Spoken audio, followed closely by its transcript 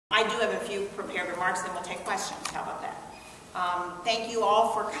I do have a few prepared remarks, then we'll take questions. How about that? Thank you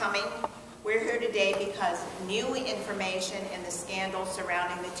all for coming. We're here today because new information in the scandal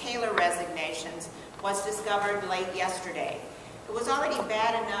surrounding the Taylor resignations was discovered late yesterday. It was already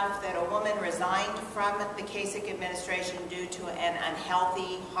bad enough that a woman resigned from the Kasich administration due to an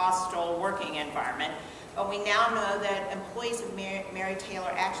unhealthy, hostile working environment. But we now know that employees of Mary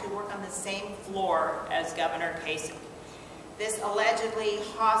Taylor actually work on the same floor as Governor Kasich. This allegedly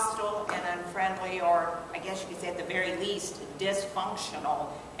hostile and unfriendly, or I guess you could say at the very least, dysfunctional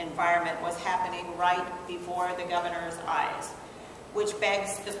environment was happening right before the governor's eyes, which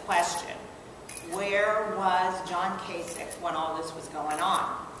begs the question, where was John Kasich when all this was going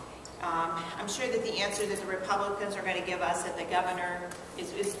on? I'm sure that the answer that the Republicans are going to give us that the governor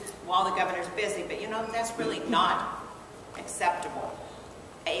is while the governor's busy, but you know, that's really not acceptable.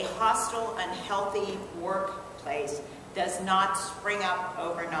 A hostile, unhealthy workplace does not spring up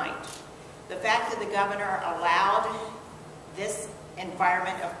overnight. The fact that the governor allowed this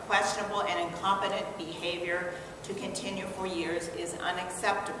environment of questionable and incompetent behavior to continue for years is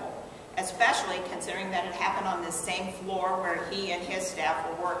unacceptable, especially considering that it happened on the same floor where he and his staff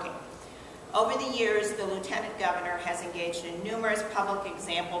were working. Over the years, the lieutenant governor has engaged in numerous public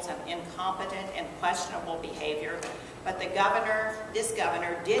examples of incompetent and questionable behavior, but this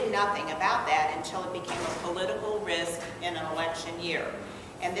governor did nothing about that until it became a political risk in an election year.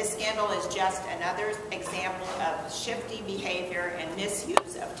 And this scandal is just another example of shifty behavior and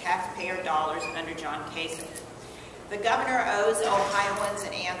misuse of taxpayer dollars under John Kasich. The governor owes Ohioans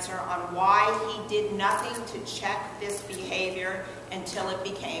an answer on why he did nothing to check this behavior until it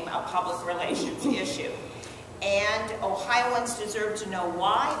became a public relations issue. And Ohioans deserve to know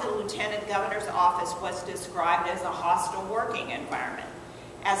why the lieutenant governor's office was described as a hostile working environment.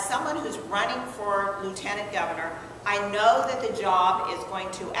 As someone who's running for lieutenant governor, I know that the job is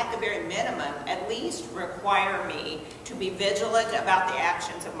going to, at the very minimum, at least require me to be vigilant about the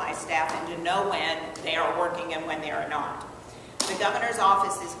actions of my staff and to know when they are working and when they are not. The governor's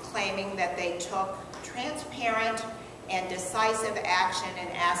office is claiming that they took transparent and decisive action in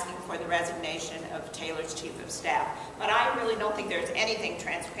asking for the resignation of Taylor's chief of staff. But I really don't think there's anything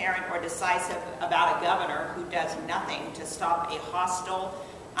transparent or decisive about a governor who does nothing to stop a hostile,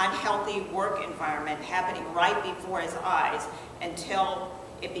 unhealthy work environment happening right before his eyes until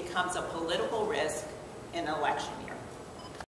it becomes a political risk in an election year.